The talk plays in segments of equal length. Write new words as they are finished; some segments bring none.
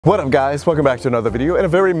What up guys, welcome back to another video and a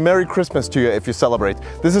very Merry Christmas to you if you celebrate.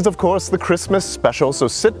 This is of course the Christmas special, so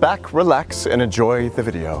sit back, relax and enjoy the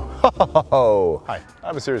video. Hi, I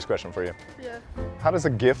have a serious question for you. Yeah. How does a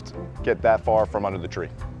gift get that far from under the tree?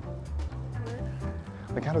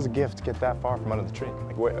 What? Like how does a gift get that far from under the tree?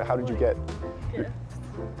 Like how did you get? Gift.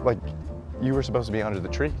 Like you were supposed to be under the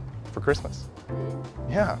tree for Christmas.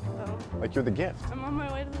 Yeah, Oh. like you're the gift. I'm on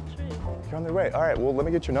my way to the tree. You're on the way. All right, well let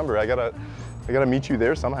me get your number. I gotta meet you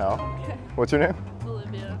there somehow. Okay. What's your name?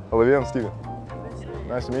 Olivia. Olivia, I'm Steven. Nice to meet you.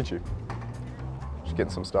 Nice to meet you. Just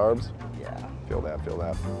getting some starbs. Yeah. Feel that, feel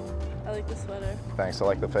that. I like the sweater. Thanks, I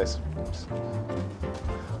like the face.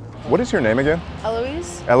 What is your name again?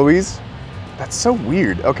 Eloise? Eloise? That's so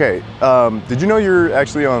weird. Okay, did you know you're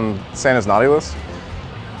actually on Santa's naughty list?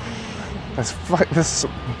 This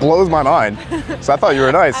blows my mind. So I thought you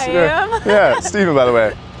were nice. I am? Yeah, Steven, by the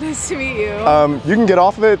way. Nice to meet you. You can get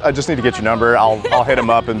off of it. I just need to get your number. I'll hit him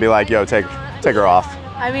up and be like, yo, take her off.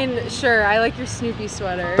 I mean, sure, I like your Snoopy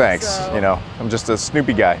sweater. Thanks, so. you know, I'm just a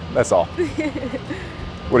Snoopy guy, that's all.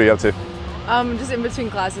 What are you up to? Just in between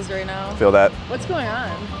classes right now. Feel that? What's going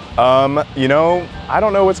on? You know, I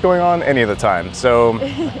don't know what's going on any of the time, so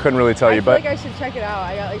I couldn't really tell you, I feel but like I should check it out.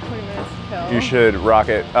 I got like 20 minutes to kill. you should rock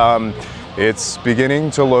it. It's beginning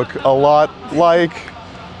to look a lot like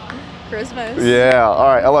Christmas. Yeah, all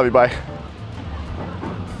right, I love you, bye.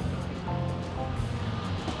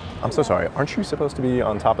 I'm so sorry, aren't you supposed to be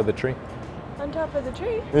on top of the tree? On top of the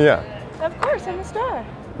tree? Yeah. Of course, I'm a star.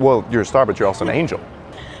 Well, you're a star, but you're also an angel.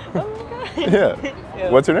 Oh my god. Yeah.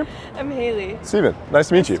 What's your name? I'm Haley. Steven, nice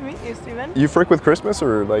to meet you. Nice to meet you, Steven. You freak with Christmas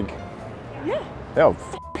or like? Yeah. Yeah,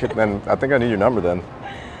 f it, then I think I need your number then.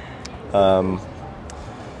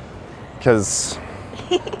 Because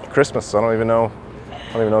Christmas, I don't even know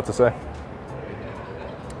what to say.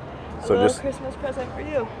 So just Christmas present for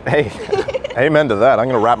you. Hey, amen to that. I'm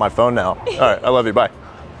gonna wrap my phone now. All right, I love you, bye.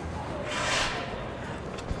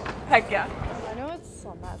 Heck yeah. I know it's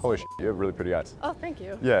on that Holy side. shit, you have really pretty eyes. Oh, thank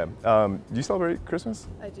you. Yeah, do you celebrate Christmas?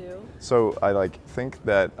 I do. So I think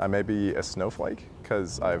that I may be a snowflake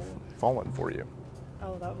because I've fallen for you.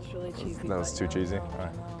 Oh, that was really cheesy. That was too cheesy? No, All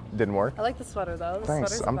right. no. Didn't work? I like the sweater though. The Thanks,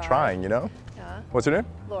 sweater's I'm a vibe. trying, you know? Yeah. What's your name?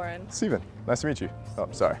 Lauren. Steven, nice to meet you. Oh,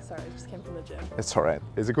 sorry. Sorry, I just came from the gym. It's all right.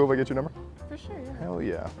 Is it cool if I get your number? For sure, yeah. Hell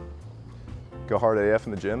yeah. Go hard AF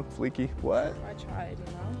in the gym, fleeky, what? I tried, you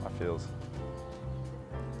know? I feels.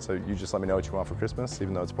 So you just let me know what you want for Christmas,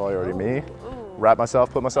 even though it's probably already me. Ooh. Wrap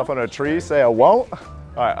myself, put myself under a tree, say I won't. All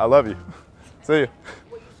right, I love you. See you.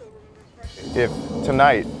 If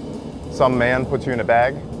tonight some man puts you in a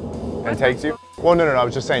bag and takes you, well, no, I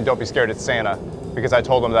was just saying don't be scared, it's Santa, because I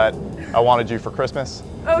told him that I wanted you for Christmas.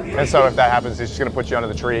 Okay. And so if that happens, he's just gonna put you under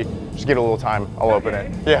the tree. Just give it a little time, I'll open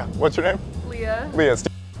it. Yeah, what's your name? Leah. Leah, nice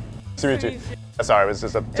to meet you. Sorry, it was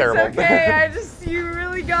just a terrible. It's okay, you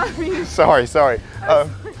really got me. Sorry.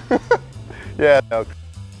 Yeah, no.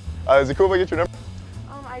 Is it cool if I get your number?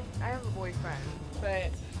 I have a boyfriend,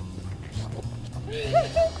 but.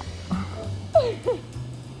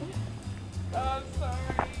 I'm sorry.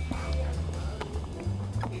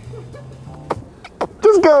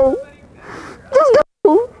 Just go. Just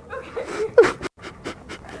go.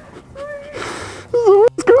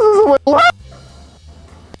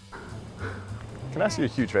 Can I ask you a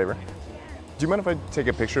huge favor? Do you mind if I take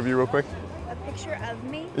a picture of you real quick? A picture of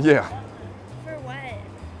me? Yeah. For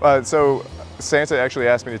what? So Santa actually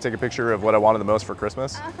asked me to take a picture of what I wanted the most for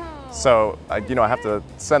Christmas. Oh. So I have to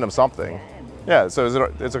send him something. Yeah. So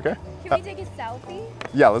it's okay? Can we take a selfie?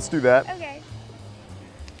 Yeah. Let's do that. Okay.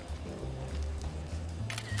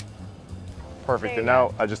 Perfect. There And you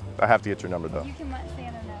now I have to get your number though. You can let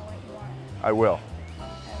Santa know what you want. I will.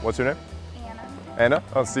 What's your name? Anna. Anna?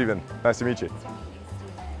 Oh, Steven. Nice to meet you. Nice to meet you, Steven.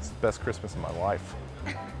 It's the best Christmas of my life.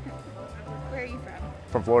 Where are you from?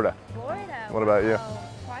 From Florida. Florida. What about you? Wow.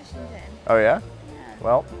 Washington. Oh yeah? Yeah.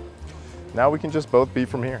 Well, now we can just both be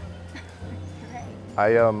from here. Great.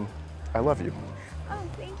 I love you. Oh,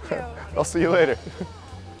 thank you. I'll see you later.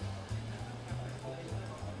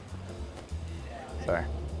 Sorry.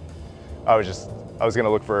 I was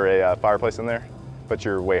gonna look for a fireplace in there, but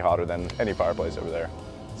you're way hotter than any fireplace over there.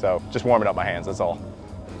 So just warming up my hands, that's all.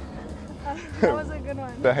 That was a good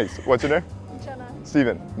one. Thanks. What's your name? Jenna.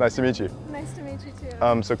 Steven, nice to meet you. Nice to meet you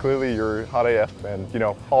too. So clearly you're hot AF and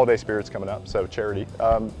holiday spirit's coming up, so charity.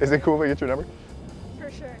 Is it cool if I get your number?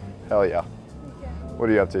 For sure. Hell yeah. Thank you. What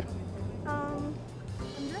are you up to? I'm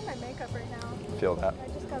doing my makeup right now. Feel that. I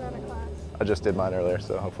just got out of class. I just did mine earlier,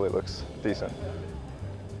 so hopefully it looks decent.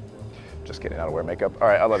 Just kidding, I don't wear makeup. All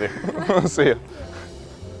right, I love you. See ya.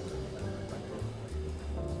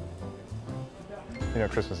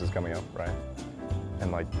 Christmas is coming up, right?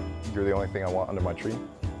 and like you're the only thing I want under my tree,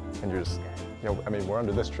 and you're just, you know, I mean, we're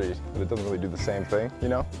under this tree, but it doesn't really do the same thing, you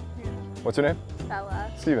know? Yeah. What's your name?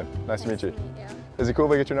 Bella. Steven. Nice to meet you. To meet you. Is it cool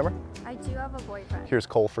if I get your number? I do have a boyfriend. Here's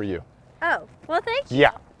Cole for you. Oh, well, thank you.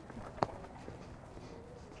 Yeah.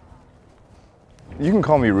 You can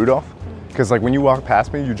call me Rudolph, because like when you walk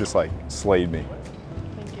past me, you just like slayed me.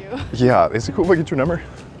 Thank you. Yeah, is it cool if I get your number?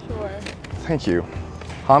 Sure. Thank you.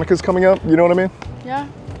 Hanukkah's coming up, you know what I mean? Yeah.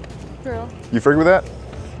 True. You free with that?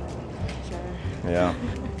 Sure. Yeah.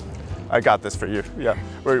 I got this for you. Yeah,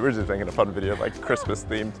 we're just making a fun video, like Christmas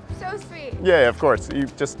themed. So sweet. Yeah, of course. You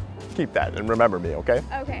just keep that and remember me, okay?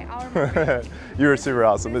 Okay, I'll remember. You were super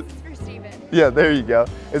awesome. This is for Steven. Yeah, there you go.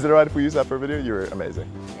 Is it all right if we use that for a video? You were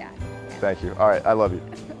amazing. Yeah. Thank you. All right, I love you.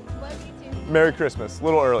 Love you too. Merry Christmas. A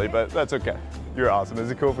little early, but that's okay. You're awesome.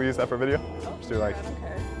 Is it cool if we use that for a video? Just do like, I don't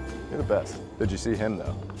care. you're the best. Did you see him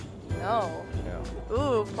though? No. Yeah,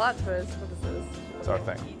 Ooh, plot twist. What is this? it's our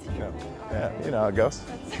thing. Yeah, you know how it goes.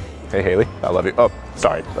 Hey Haley, I love you. Oh,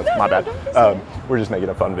 sorry, that's my bad. We're just making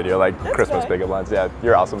a fun video, like Christmas pickup lines. Yeah,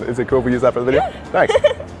 you're awesome. Is it cool if we use that for the video? Thanks.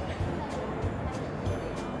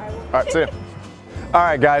 All right, see you. All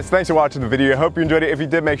right, guys, thanks for watching the video. I hope you enjoyed it. If you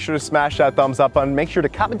did, make sure to smash that thumbs up button. Make sure to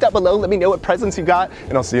comment down below. Let me know what presents you got,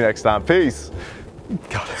 and I'll see you next time. Peace.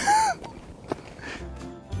 God.